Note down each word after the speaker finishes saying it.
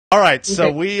All right, so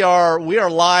we are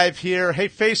live here. Hey,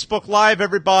 Facebook Live,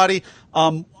 everybody.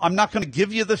 I'm not going to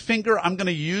give you the finger. I'm going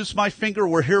to use my finger.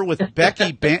 We're here with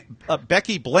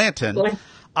Becky Blanton.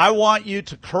 I want you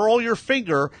to curl your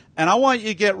finger, and I want you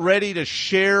to get ready to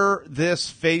share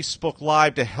this Facebook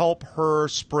Live to help her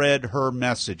spread her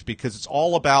message, because it's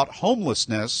all about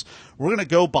homelessness. We're going to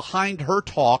go behind her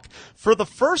talk for the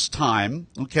first time.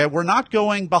 Okay, we're not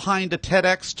going behind a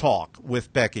TEDx talk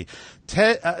with Becky.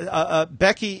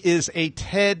 Becky is a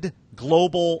TED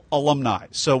Global alumni.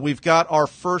 So we've got our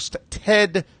first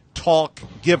TED Talk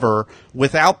giver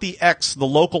without the X, the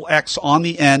local X on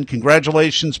the end.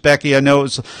 Congratulations, Becky. I know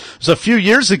it was a few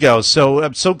years ago, so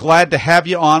I'm so glad to have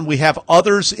you on. We have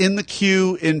others in the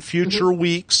queue in future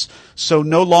weeks, so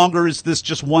no longer is this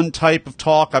just one type of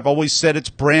talk. I've always said it's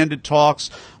branded talks.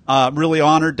 Really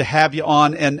honored to have you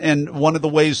on, and one of the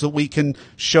ways that we can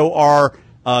show our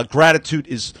gratitude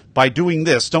is by doing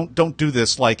this. Don't do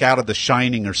this like out of The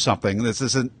Shining or something. This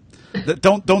isn't.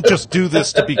 Don't just do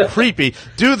this to be creepy.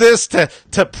 Do this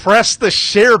to press the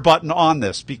share button on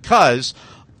this, because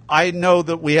I know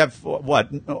that we have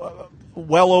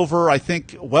well over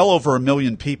 1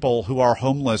 million people who are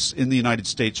homeless in the United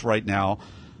States right now.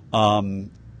 And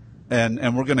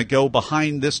we're going to go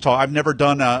behind this talk. I've never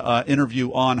done an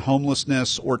interview on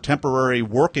homelessness or temporary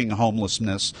working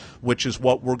homelessness, which is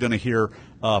what we're going to hear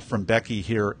from Becky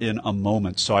here in a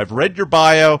moment. So I've read your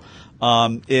bio.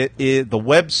 The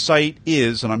website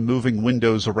is, and I'm moving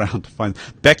windows around to find,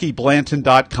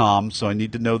 BeckyBlanton.com, so I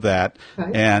need to know that.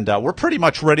 Right. And we're pretty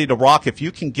much ready to rock. If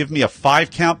you can give me a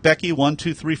 5 count, Becky, 1,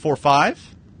 2, 3, 4,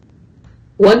 5.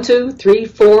 1, 2, 3,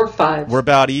 4, 5. We're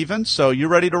about even, so you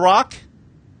ready to rock?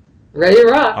 Ready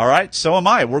to rock. All right, so am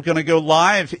I. We're going to go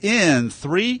live in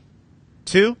 3,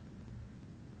 2.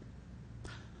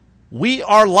 We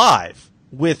are live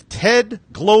with TED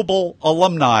Global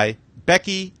alumni,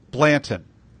 Becky Blanton.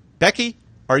 Becky,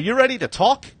 are you ready to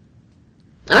talk?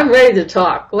 I'm ready to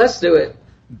talk. Let's do it.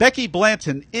 Becky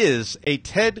Blanton is a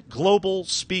TED Global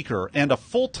speaker and a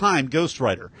full-time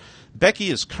ghostwriter. Becky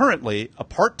is currently a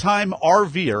part-time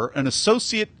RVer, an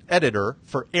associate editor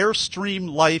for Airstream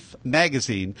Life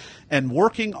magazine, and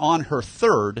working on her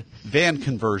 3rd van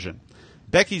conversion.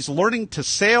 Becky's learning to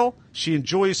sail. She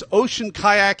enjoys ocean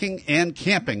kayaking and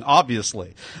camping,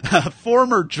 obviously.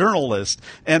 Former journalist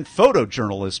and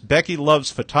photojournalist, Becky loves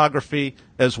photography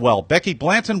as well. Becky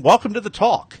Blanton, welcome to the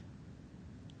talk.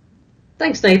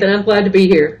 Thanks, Nathan. I'm glad to be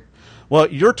here. Well,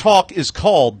 your talk is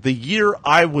called The Year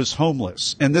I Was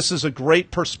Homeless, and this is a great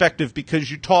perspective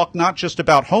because you talk not just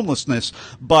about homelessness,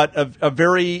 but a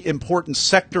very important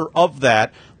sector of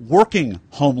that, working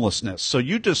homelessness. So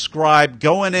you describe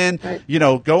going in,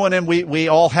 we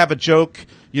all have a joke,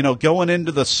 going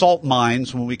into the salt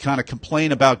mines when we kind of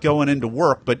complain about going into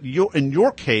work. But in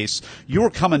your case, you were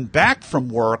coming back from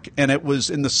work, and it was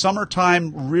in the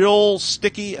summertime, real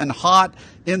sticky and hot.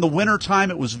 In the wintertime,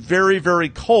 it was very, very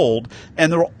cold,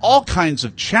 and there were all kinds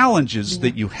of challenges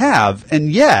that you have.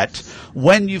 And yet,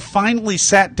 when you finally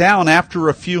sat down after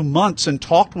a few months and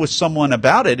talked with someone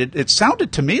about it, it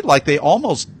sounded to me like they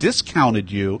almost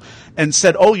discounted you and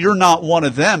said, oh, you're not one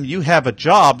of them. You have a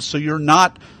job, so you're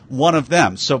not one of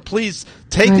them. So please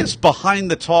take us behind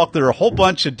the talk. There are a whole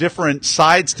bunch of different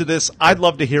sides to this. I'd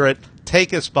love to hear it.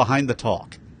 Take us behind the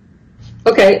talk.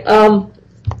 Okay.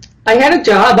 I had a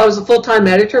job. I was a full-time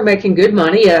editor making good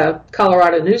money at a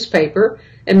Colorado newspaper,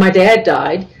 and my dad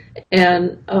died.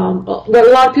 And what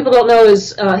a lot of people don't know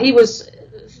is he was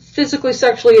physically,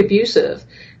 sexually abusive.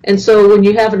 And so when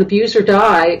you have an abuser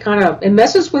die, it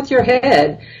messes with your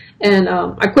head. And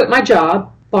I quit my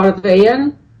job, bought a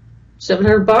van,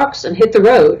 $700, and hit the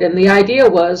road. And the idea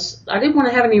was I didn't want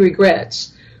to have any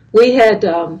regrets.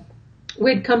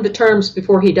 We'd come to terms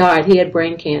before he died. He had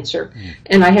brain cancer.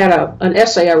 And I had an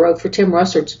essay I wrote for Tim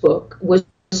Russard's book,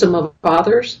 Wisdom of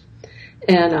Fathers.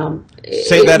 And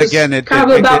say that again. It kind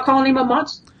of about calling him a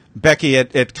monster. Becky,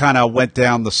 it kind of went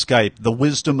down the Skype. The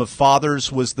Wisdom of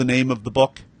Fathers was the name of the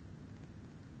book?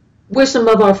 Wisdom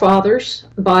of Our Fathers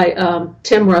by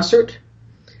Tim Russard.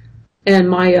 And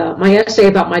my essay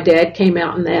about my dad came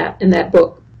out in that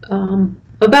book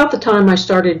about the time I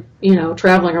started,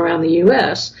 traveling around the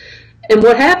U.S. And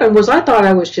what happened was I thought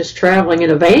I was just traveling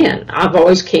in a van. I've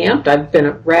always camped. I've been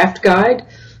a raft guide.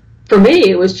 For me,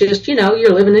 it was just,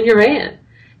 you're living in your van.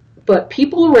 But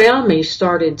people around me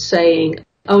started saying,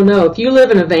 oh, no, if you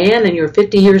live in a van and you're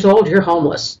 50 years old, you're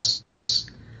homeless.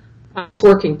 I was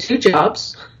working 2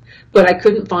 jobs, but I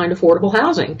couldn't find affordable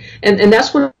housing. And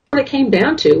that's what it came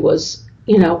down to was,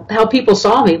 how people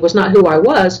saw me was not who I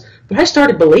was, but I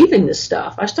started believing this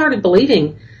stuff. I started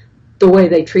believing the way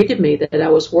they treated me, that I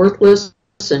was worthless,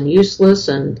 and useless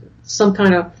and some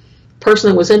kind of person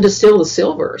that was into steal the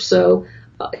silver. So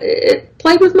it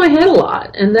played with my head a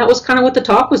lot, and that was kind of what the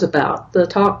talk was about.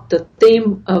 The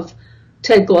theme of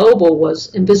TED Global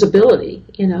was invisibility,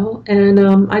 and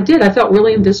I felt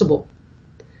really invisible.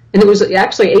 And it was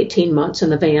actually 18 months in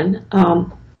the van.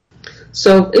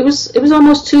 So it was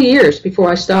almost 2 years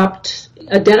before I stopped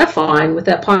identifying with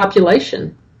that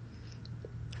population.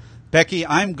 Becky,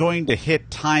 I'm going to hit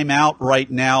time out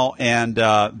right now, and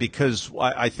because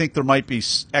I think there might be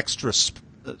extra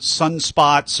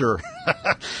sunspots or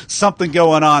something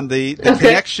going on. The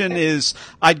connection is,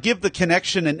 I'd give the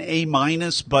connection an A-,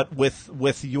 but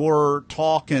with your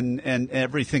talk and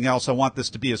everything else, I want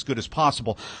this to be as good as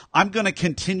possible. I'm going to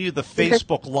continue the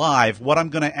Facebook Live. What I'm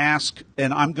going to ask,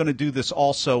 and I'm going to do this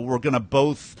also, we're going to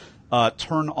both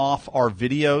turn off our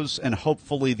videos, and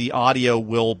hopefully the audio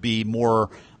will be more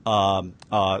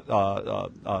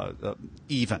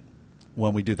even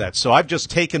when we do that. So I've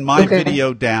just taken my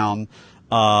video down.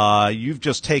 You've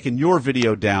just taken your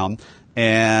video down,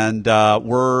 and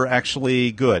we're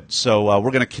actually good. So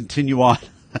we're going to continue on.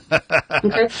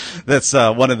 That's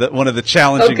one of the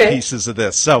challenging pieces of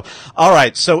this. So, all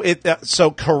right. So so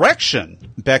correction,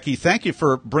 Becky. Thank you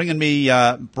for bringing me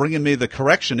the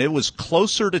correction. It was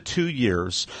closer to 2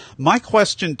 years. My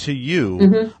question to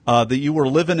you, that you were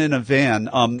living in a van,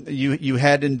 you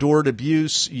had endured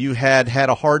abuse, you had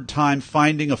a hard time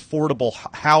finding affordable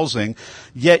housing,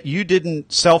 yet you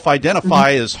didn't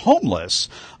self-identify as homeless.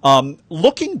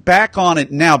 Looking back on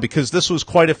it now, because this was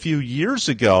quite a few years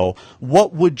ago,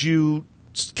 what would you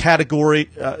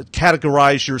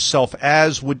categorize yourself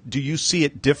as? Do you see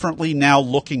it differently now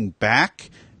looking back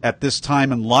at this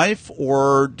time in life,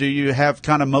 or do you have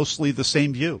kind of mostly the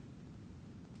same view?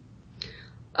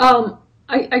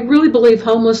 I really believe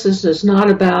homelessness is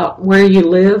not about where you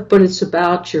live, but it's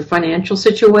about your financial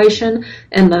situation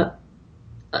and the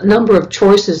number of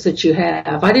choices that you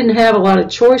have. I didn't have a lot of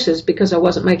choices because I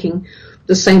wasn't making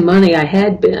the same money I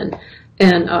had been.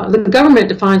 And the government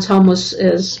defines homeless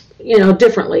as,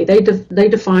 differently. They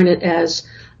define it as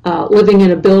living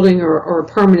in a building or a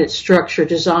permanent structure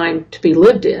designed to be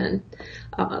lived in.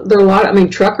 There are a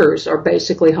lot, truckers are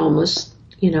basically homeless,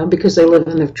 because they live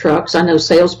in their trucks. I know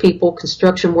salespeople,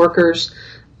 construction workers,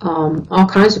 all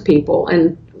kinds of people.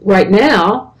 And right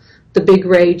now, the big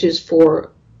rage is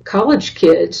for college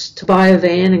kids to buy a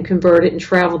van and convert it and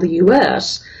travel the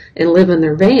U.S. and live in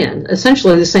their van.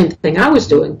 Essentially the same thing I was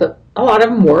doing, but a lot of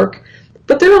them work,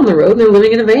 but they're on the road and they're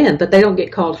living in a van, but they don't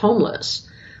get called homeless.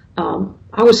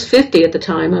 I was 50 at the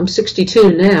time. I'm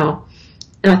 62 now,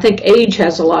 and I think age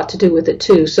has a lot to do with it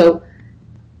too. So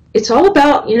it's all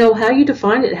about, how you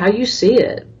define it, how you see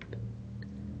it.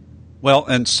 Well,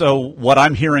 and so what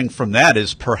I'm hearing from that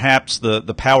is perhaps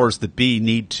the powers that be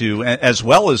need to, as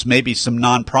well as maybe some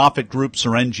nonprofit groups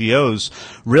or NGOs,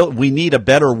 we need a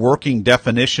better working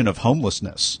definition of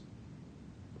homelessness.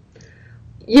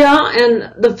 Yeah,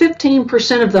 and the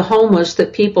 15% of the homeless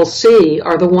that people see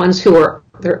are the ones who are,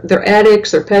 they're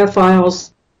addicts, they're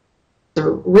pedophiles, they're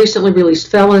recently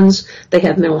released felons, they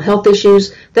have mental health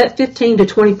issues. That 15 to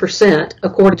 20%,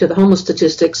 according to the homeless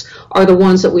statistics, are the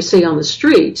ones that we see on the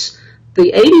streets.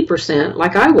 The 80%,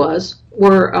 like I was,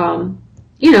 were,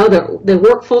 they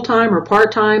work full-time or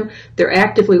part-time. They're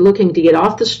actively looking to get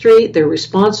off the street. They're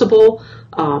responsible.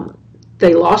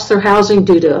 They lost their housing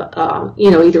due to,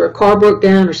 either a car broke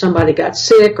down or somebody got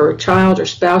sick or a child or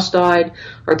spouse died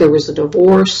or there was a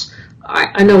divorce.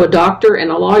 I know a doctor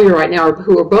and a lawyer right now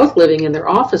who are both living in their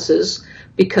offices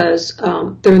because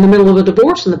they're in the middle of a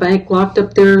divorce and the bank locked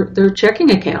up their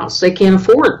checking accounts. They can't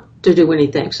afford to do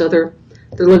anything, so they're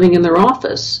living in their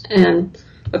office. And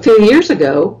a few years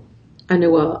ago, I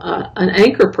knew an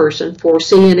anchor person for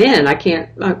CNN.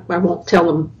 I won't tell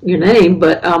them your name,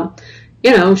 but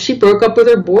she broke up with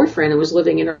her boyfriend and was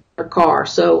living in her car.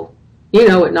 So,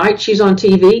 at night she's on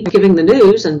TV giving the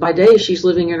news, and by day she's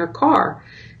living in her car.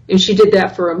 And she did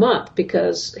that for a month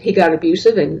because he got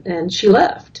abusive and she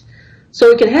left.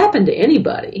 So it can happen to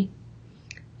anybody.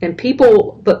 And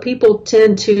people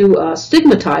tend to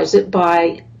stigmatize it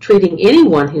by treating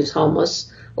anyone who's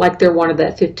homeless like they're one of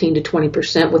that 15 to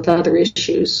 20% with other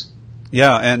issues.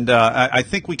 Yeah, and I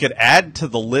think we could add to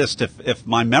the list, if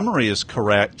my memory is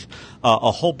correct,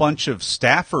 a whole bunch of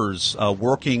staffers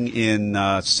working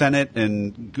in Senate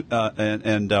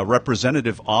and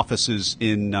representative offices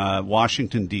in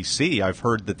Washington, D.C. I've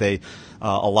heard that they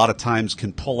a lot of times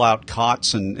can pull out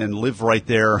cots and live right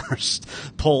there,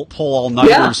 pull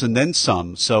all-nighters and then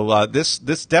some. So this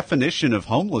definition of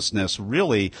homelessness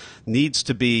really needs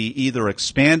to be either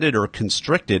expanded or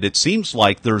constricted. It seems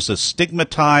like there's a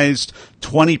stigmatized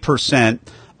 20%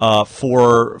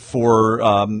 for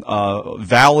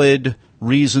valid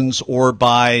reasons or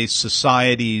by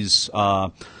society's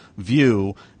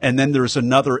view, and then there's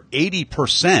another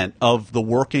 80% of the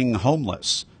working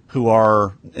homeless who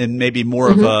are in maybe more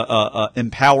of a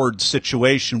empowered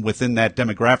situation within that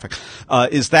demographic.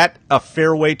 Is that a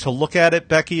fair way to look at it,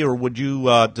 Becky, or would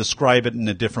you describe it in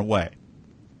a different way?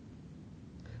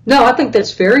 No, I think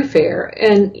that's very fair.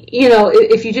 And,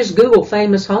 if you just Google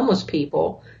famous homeless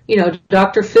people,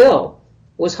 Dr. Phil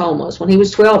was homeless. When he was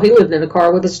 12, he lived in a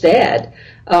car with his dad.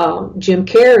 Jim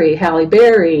Carrey, Halle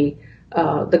Berry,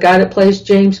 the guy that plays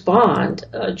James Bond,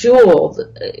 Jewel.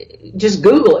 Just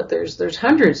Google it. There's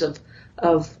hundreds of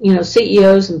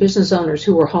CEOs and business owners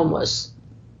who were homeless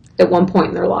at one point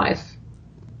in their life.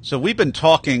 So we've been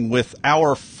talking with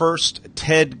our first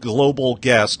TED Global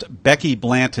guest, Becky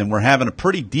Blanton. We're having a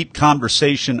pretty deep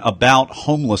conversation about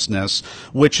homelessness,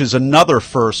 which is another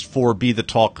first for Be the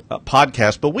Talk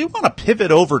podcast. But we want to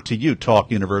pivot over to you, Talk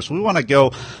Universe. We want to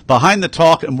go behind the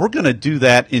talk, and we're going to do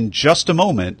that in just a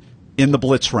moment in the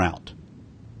Blitz round.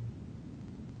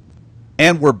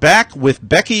 And we're back with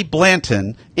Becky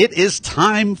Blanton. It is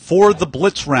time for the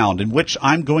Blitz round, in which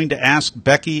I'm going to ask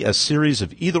Becky a series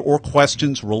of either-or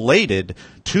questions related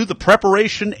to the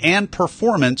preparation and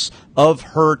performance of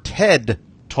her TED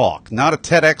Talk. Not a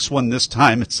TEDx one this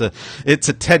time. It's a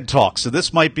TED Talk, so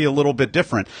this might be a little bit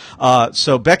different.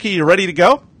 So, Becky, you ready to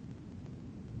go?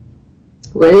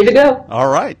 Ready to go. All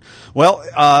right.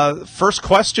 Well, first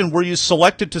question, were you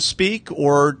selected to speak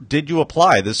or did you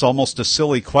apply? This is almost a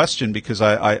silly question because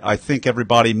I think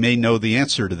everybody may know the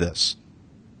answer to this.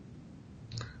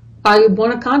 I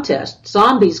won a contest.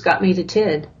 Zombies got me to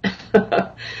TED.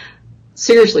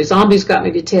 Seriously, zombies got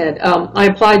me to TED. I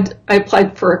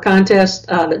applied for a contest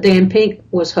that Dan Pink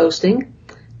was hosting,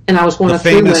 and I was one of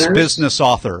three winners. The famous business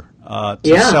author, To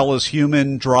Sell Is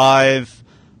Human, Drive,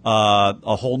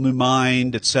 A Whole New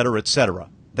Mind, et cetera, et cetera.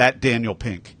 That Daniel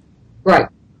Pink. Right.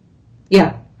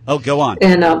 Yeah. Oh, go on.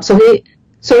 And so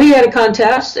he had a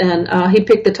contest, and he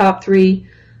picked the top three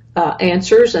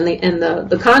answers, and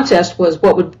the contest was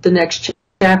what would the next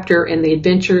chapter in the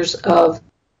adventures of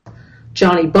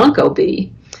Johnny Bunko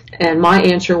be? And my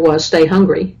answer was stay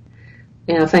hungry,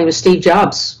 in a famous Steve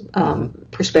Jobs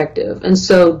perspective. And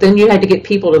so then you had to get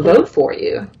people to vote for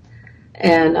you.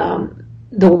 And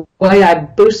the way I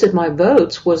boosted my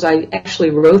votes was I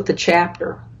actually wrote the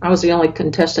chapter. I was the only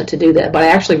contestant to do that, but I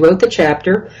actually wrote the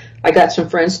chapter. I got some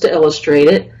friends to illustrate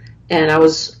it, and I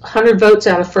was 100 votes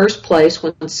out of first place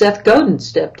when Seth Godin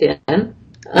stepped in.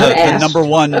 The number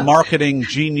one marketing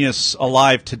genius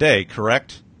alive today,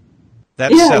 correct?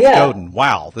 That's Seth Godin.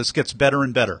 Wow, this gets better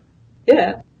and better.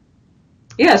 Yeah.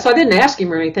 Yeah, so I didn't ask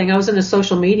him or anything. I was in a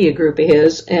social media group of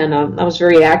his, and I was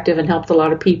very active and helped a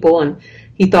lot of people, and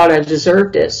he thought I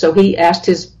deserved it. So he asked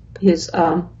his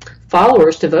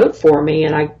followers to vote for me,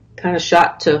 and I kind of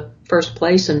shot to first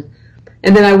place, and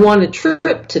then I won a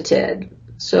trip to TED.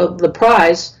 So the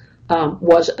prize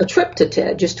was a trip to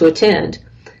TED, just to attend.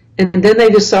 And then they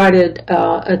decided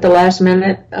at the last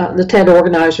minute, the TED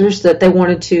organizers, that they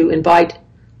wanted to invite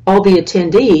all the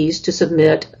attendees to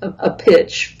submit a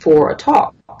pitch for a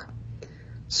talk.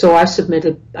 So I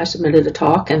submitted a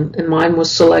talk, and mine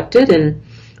was selected, and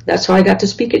that's how I got to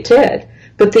speak at TED.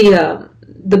 But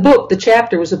the book, the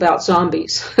chapter, was about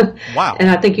zombies. Wow. And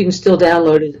I think you can still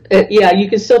download it. You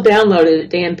can still download it at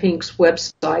Dan Pink's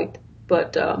website.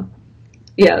 But, the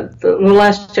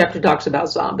last chapter talks about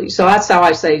zombies. So that's how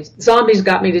I say zombies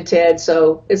got me to TED,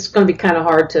 so it's going to be kind of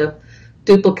hard to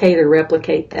duplicate or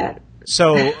replicate that.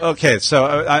 So, okay,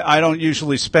 so I don't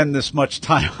usually spend this much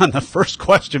time on the first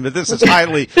question, but this is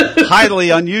highly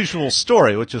unusual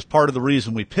story, which is part of the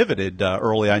reason we pivoted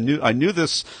early. I knew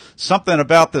something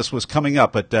about this was coming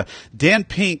up, but Dan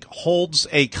Pink holds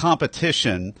a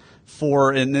competition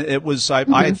and it was,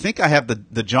 I think I have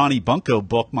the Johnny Bunko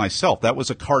book myself. That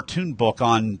was a cartoon book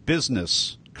on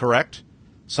business, correct?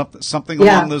 Something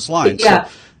along those lines. Yeah.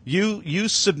 So you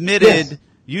submitted. Yes.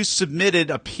 You submitted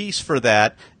a piece for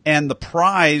that, and the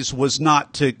prize was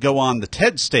not to go on the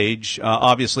TED stage.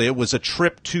 Obviously, it was a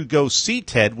trip to go see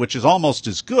TED, which is almost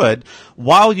as good.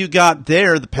 While you got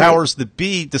there, the powers that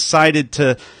be decided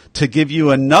to give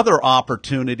you another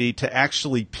opportunity to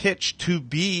actually pitch to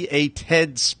be a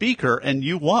TED speaker, and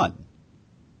you won.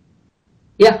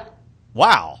 Yeah.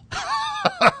 Wow.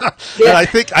 Yeah. And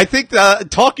I think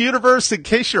Talk Universe, in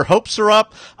case your hopes are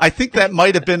up, I think that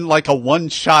might have been like a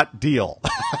one-shot deal.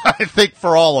 I think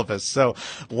for all of us. So,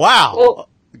 wow. Well,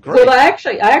 great. Well, I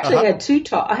actually had two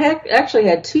talks. I actually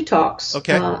had two talks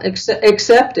okay.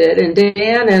 Accepted, and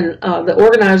Dan and the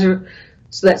organizer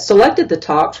that selected the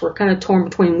talks were kind of torn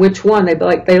between which one. They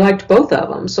liked both of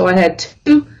them. So I had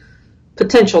two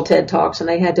potential TED Talks, and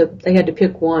they had to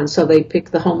pick one. So they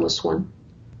picked the homeless one.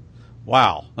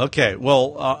 Wow. Okay.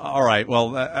 Well, all right.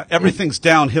 Well, everything's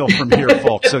downhill from here,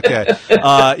 folks. Okay.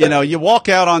 You walk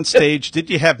out on stage. Did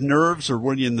you have nerves, or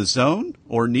were you in the zone,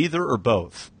 or neither, or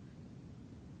both?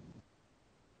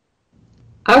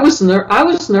 I was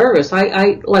nervous.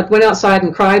 I went outside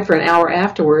and cried for an hour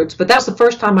afterwards. But that was the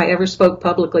first time I ever spoke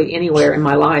publicly anywhere in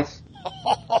my life.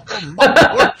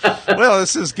 Well,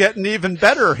 this is getting even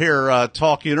better here,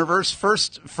 Talk Universe.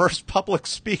 First public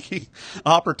speaking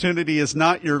opportunity is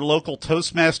not your local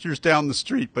Toastmasters down the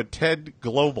street, but TED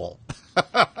Global.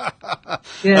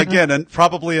 Yeah. Again, and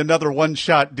probably another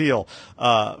one-shot deal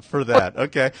for that.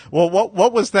 Okay. Well,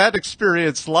 what was that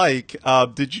experience like?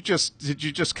 Did you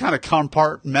just kind of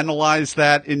compartmentalize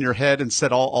that in your head and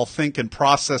said, I'll think and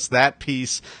process that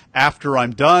piece after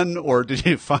I'm done, or did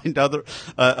you find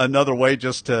another way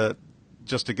just to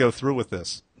go through with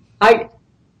this? I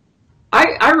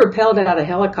rappelled out of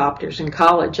helicopters in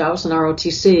college. I was an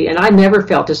ROTC, and I never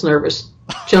felt as nervous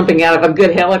jumping out of a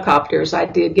good helicopter as I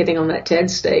did getting on that TED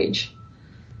stage.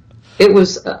 It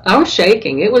was, I was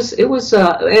shaking. It was,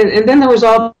 and then there was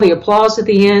all the applause at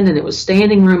the end, and it was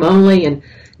standing room only, and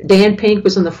Dan Pink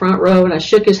was in the front row, and I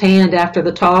shook his hand after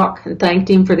the talk and thanked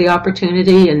him for the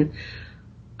opportunity, and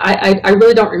I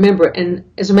really don't remember it. And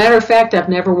as a matter of fact, I've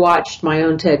never watched my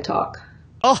own TED Talk.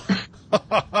 Oh.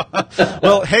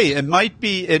 Well, hey,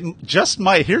 it just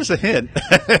might. Here's a hint.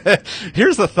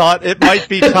 Here's a thought. It might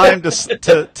be time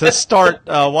to start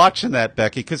watching that,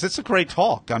 Becky, because it's a great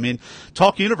talk. I mean,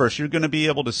 Talk Universe, you're going to be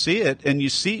able to see it, and you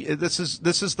see this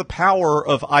is the power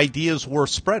of ideas worth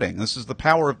spreading. This is the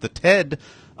power of the TED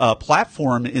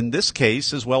platform in this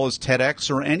case, as well as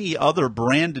TEDx or any other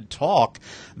branded talk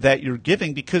that you're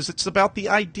giving, because it's about the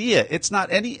idea. It's not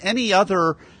any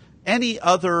other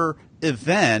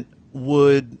event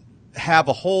would have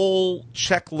a whole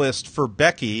checklist for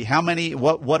Becky.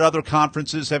 What other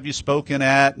conferences have you spoken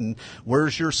at, and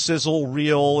where's your sizzle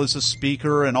reel as a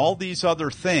speaker, and all these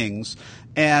other things.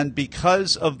 And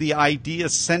because of the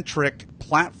idea-centric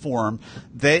platform,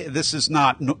 this is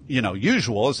not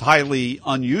usual. It's highly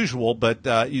unusual,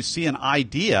 but you see an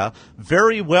idea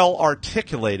very well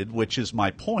articulated, which is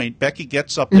my point. Becky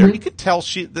gets up there. Mm-hmm. You can tell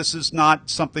this is not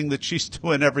something that she's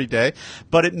doing every day,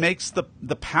 but it makes the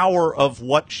power of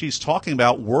what she's talking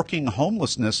about, working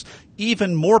homelessness,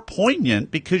 even more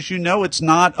poignant, because it's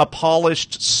not a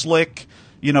polished, slick,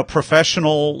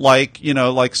 professional, like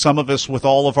some of us with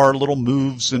all of our little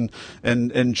moves and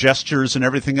gestures and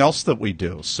everything else that we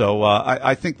do. So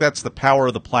I think that's the power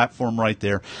of the platform right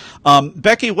there.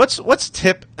 Becky, what's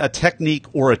a technique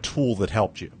or a tool that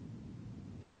helped you?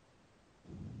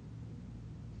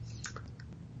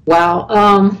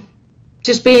 Wow.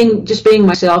 Just being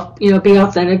myself, be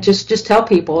authentic, just tell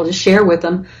people, just share with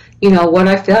them, what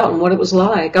I felt and what it was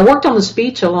like. I worked on the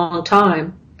speech a long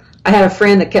time. I had a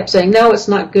friend that kept saying, "No, it's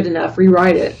not good enough.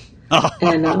 Rewrite it."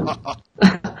 And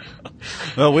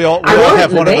well, we all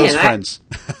have one of those friends.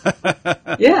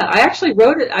 Yeah, I actually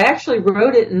wrote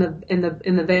it in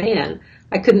the van.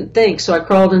 I couldn't think, so I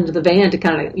crawled into the van to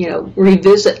kind of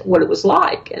revisit what it was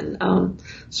like, and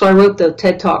so I wrote the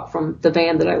TED Talk from the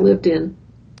van that I lived in.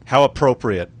 How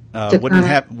appropriate! Wouldn't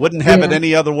have it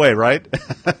any other way, right?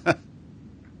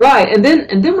 Right, and then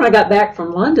when I got back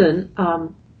from London.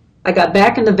 I got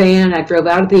back in the van, I drove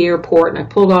out of the airport, and I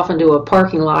pulled off into a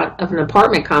parking lot of an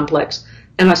apartment complex,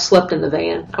 and I slept in the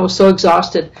van. I was so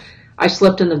exhausted, I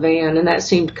slept in the van, and that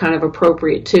seemed kind of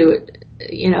appropriate too.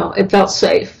 It felt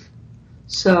safe.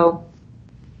 So,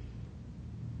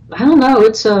 I don't know.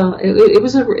 It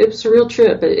was a real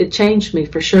trip. It changed me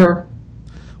for sure.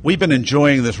 We've been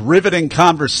enjoying this riveting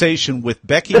conversation with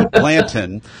Becky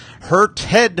Blanton. Her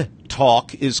TED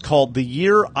Talk is called The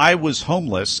Year I Was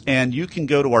Homeless, and you can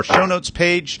go to our show notes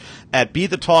page at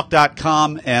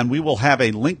bethetalk.com, and we will have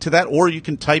a link to that, or you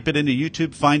can type it into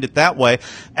YouTube, find it that way,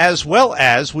 as well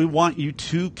as we want you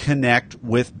to connect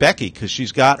with Becky, because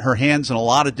she's got her hands in a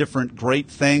lot of different great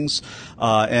things,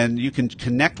 and you can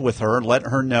connect with her and let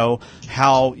her know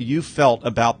how you felt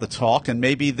about the talk, and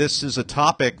maybe this is a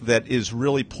topic that is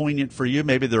really poignant for you.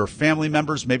 Maybe there are family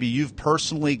members, maybe you've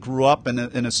personally grew up in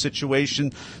a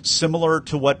situation similar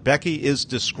to what Becky is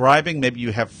describing. Maybe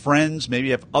you have friends, maybe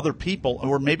you have other people,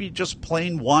 or maybe you just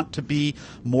plain want to be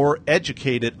more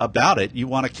educated about it. You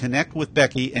want to connect with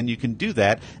Becky, and you can do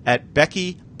that at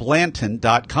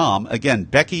BeckyBlanton.com. Again,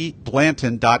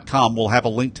 BeckyBlanton.com. We'll have a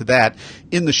link to that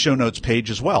in the show notes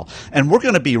page as well. And we're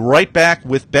going to be right back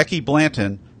with Becky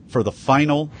Blanton for the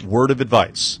final word of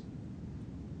advice.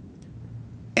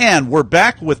 And we're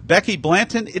back with Becky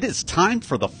Blanton. It is time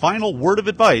for the final word of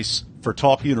advice for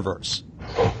Talk Universe.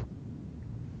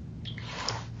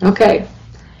 Okay.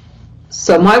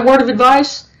 So my word of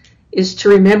advice is to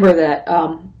remember that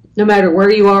no matter where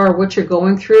you are or what you're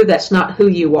going through, that's not who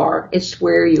you are. It's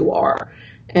where you are.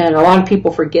 And a lot of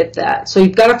people forget that. So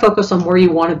you've got to focus on where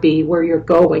you want to be, where you're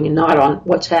going, and not on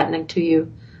what's happening to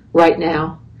you right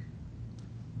now.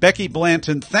 Becky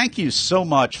Blanton, thank you so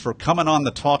much for coming on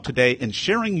the talk today and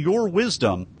sharing your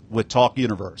wisdom with Talk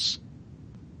Universe.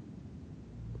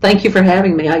 Thank you for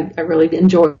having me. I really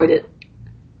enjoyed it.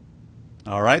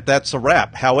 All right, that's a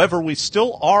wrap. However, we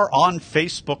still are on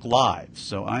Facebook Live,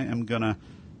 so I am going to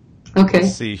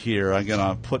see here. I'm going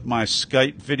to put my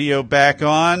Skype video back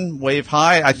on, wave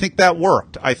hi. I think that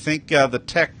worked. I think the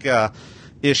tech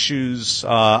issues,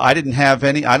 I didn't have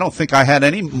any. I don't think I had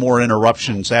any more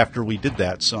interruptions after we did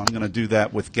that, so I'm going to do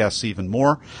that with guests even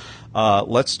more.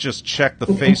 Let's just check the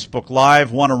Facebook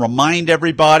Live. Want to remind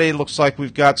everybody, it looks like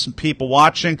we've got some people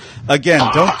watching.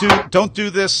 Again, don't do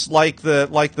this like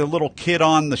the little kid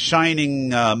on the Shining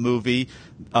movie.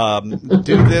 Do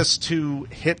this to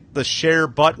hit the share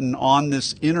button on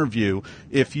this interview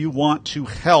if you want to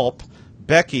help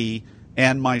Becky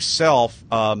and myself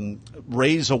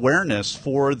raise awareness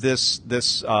for this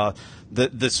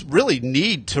really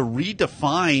need to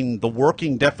redefine the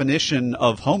working definition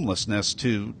of homelessness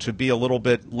to be a little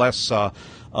bit less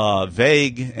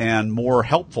vague and more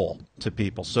helpful to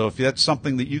people. So if that's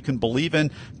something that you can believe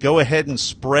in, go ahead and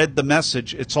spread the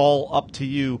message. It's all up to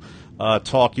you,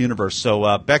 Talk Universe.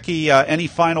 So Becky, any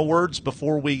final words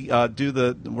before we we're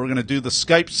going to do the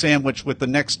Skype sandwich with the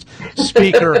next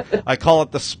speaker. I call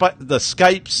it the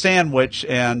Skype sandwich,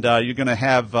 and you're going to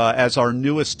have, as our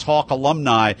newest Talk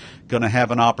alumni, going to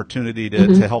have an opportunity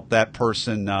to help that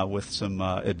person with some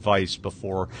advice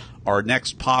before our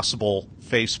next possible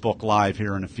Facebook Live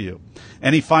here in a few.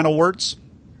 Any final words?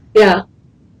 Yeah.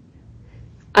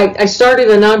 I started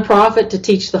a nonprofit to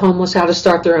teach the homeless how to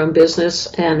start their own business,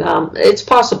 and it's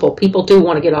possible. People do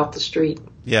want to get off the street.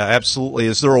 Yeah, absolutely.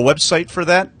 Is there a website for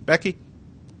that, Becky?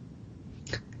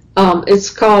 It's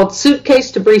called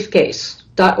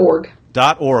suitcasetobriefcase.org.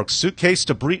 .org.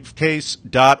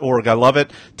 Suitcasetobriefcase.org. I love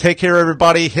it. Take care,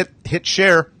 everybody. Hit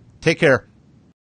share. Take care.